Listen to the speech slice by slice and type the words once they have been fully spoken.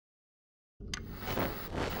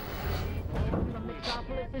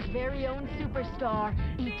His very own superstar,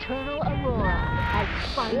 Eternal Aurora,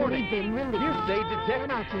 has finally been released.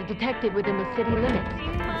 Anarchy detected within the city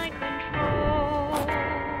limits.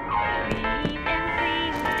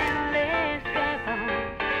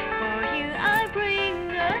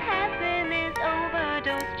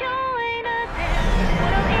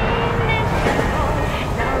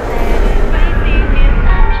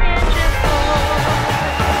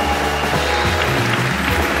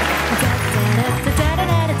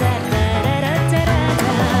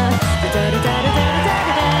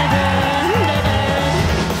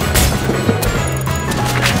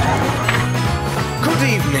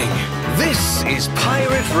 This is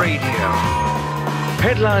Pirate Radio.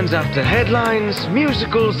 Headlines after headlines,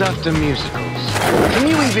 musicals after musicals. Can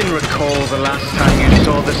you even recall the last time you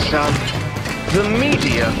saw the sun? The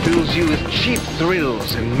media fills you with cheap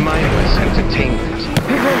thrills and mindless entertainment.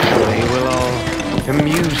 Eventually, we'll all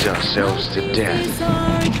amuse ourselves to death.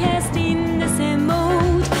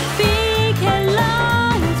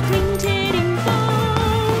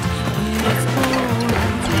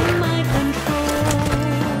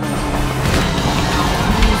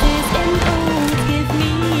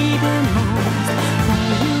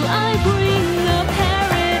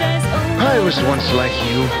 I was once like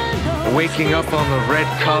you, waking up on the red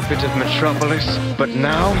carpet of Metropolis, but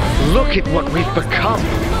now, look at what we've become.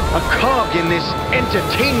 A cog in this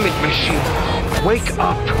entertainment machine. Wake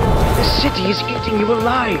up. The city is eating you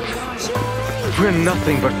alive. We're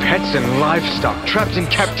nothing but pets and livestock trapped in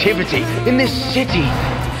captivity in this city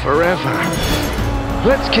forever.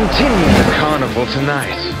 Let's continue the carnival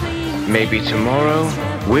tonight. Maybe tomorrow,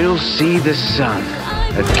 we'll see the sun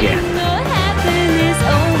again.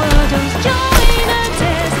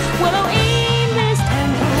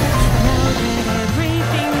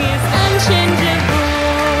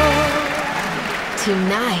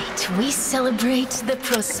 Tonight, we celebrate the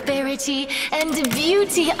prosperity and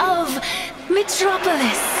beauty of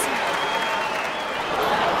Metropolis.